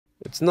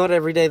It's not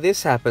every day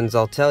this happens,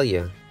 I'll tell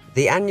you.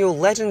 The annual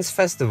Legends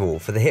Festival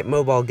for the hit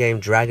mobile game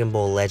Dragon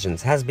Ball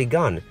Legends has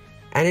begun,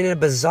 and in a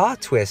bizarre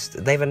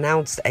twist, they've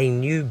announced a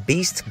new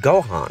Beast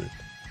Gohan.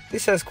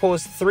 This has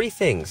caused three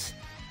things.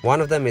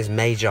 One of them is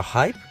major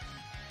hype,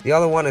 the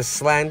other one is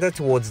slander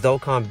towards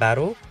Dokkan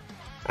Battle,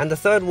 and the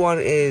third one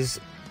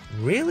is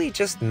really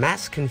just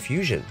mass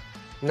confusion.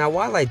 Now,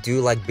 while I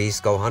do like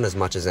Beast Gohan as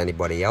much as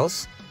anybody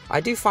else,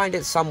 I do find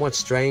it somewhat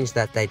strange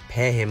that they'd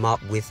pair him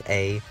up with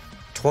a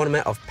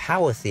Tournament of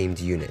Power themed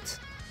unit.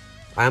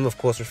 I am of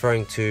course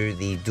referring to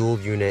the dual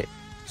unit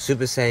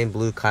Super Saiyan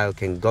Blue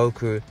Kaioken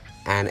Goku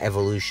and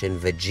Evolution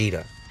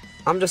Vegeta.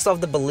 I'm just of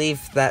the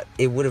belief that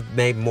it would have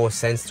made more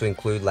sense to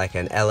include like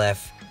an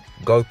LF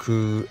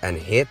Goku and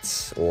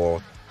Hits,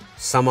 or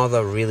some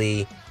other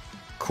really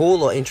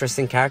cool or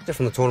interesting character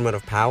from the Tournament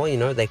of Power. You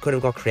know, they could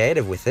have got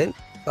creative with it,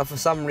 but for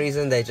some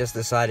reason they just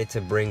decided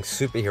to bring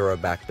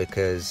Superhero back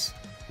because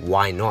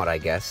why not, I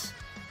guess.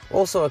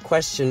 Also a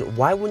question,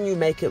 why wouldn't you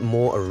make it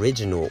more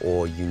original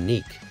or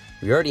unique?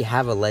 We already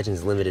have a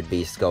Legends Limited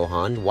Beast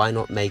Gohan, why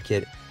not make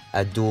it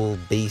a dual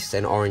Beast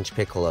and Orange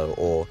Piccolo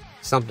or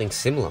something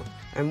similar?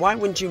 And why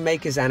wouldn't you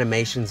make his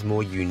animations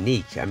more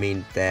unique? I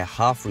mean, they're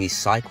half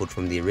recycled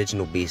from the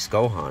original Beast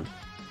Gohan.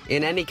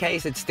 In any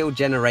case, it still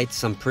generates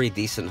some pretty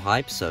decent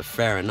hype, so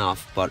fair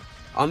enough, but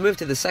I'll move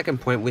to the second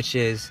point, which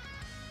is,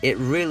 it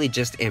really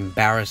just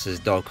embarrasses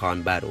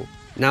Dokkan Battle.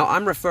 Now,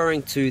 I'm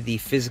referring to the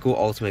physical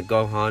Ultimate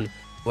Gohan,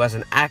 who has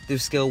an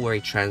active skill where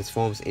he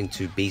transforms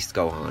into Beast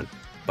Gohan,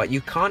 but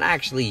you can't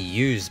actually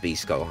use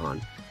Beast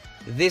Gohan.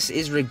 This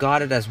is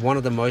regarded as one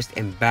of the most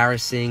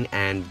embarrassing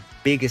and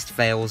biggest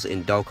fails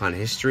in Dokkan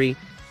history,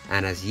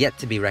 and has yet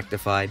to be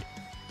rectified,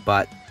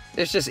 but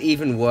it's just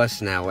even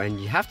worse now,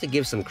 and you have to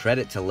give some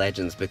credit to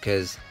Legends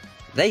because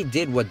they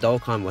did what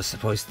Dokkan was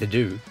supposed to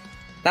do.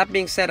 That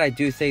being said, I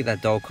do think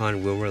that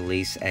Dokkan will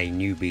release a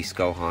new Beast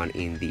Gohan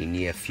in the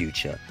near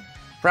future,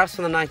 perhaps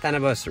for the 9th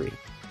anniversary.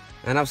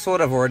 And I've sort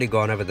of already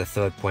gone over the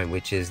third point,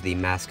 which is the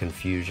mass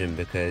confusion,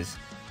 because,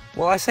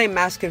 well, I say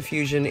mass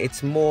confusion,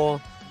 it's more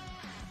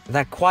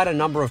that quite a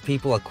number of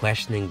people are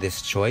questioning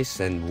this choice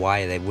and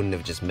why they wouldn't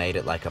have just made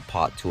it like a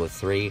part 2 or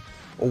 3,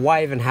 or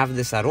why even have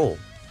this at all?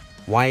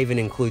 Why even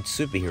include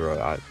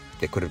Superhero?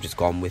 They could have just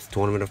gone with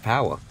Tournament of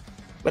Power.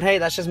 But hey,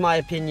 that's just my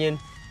opinion.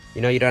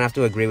 You know, you don't have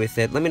to agree with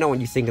it. Let me know what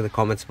you think in the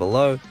comments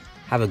below.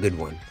 Have a good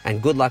one, and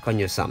good luck on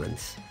your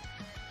summons.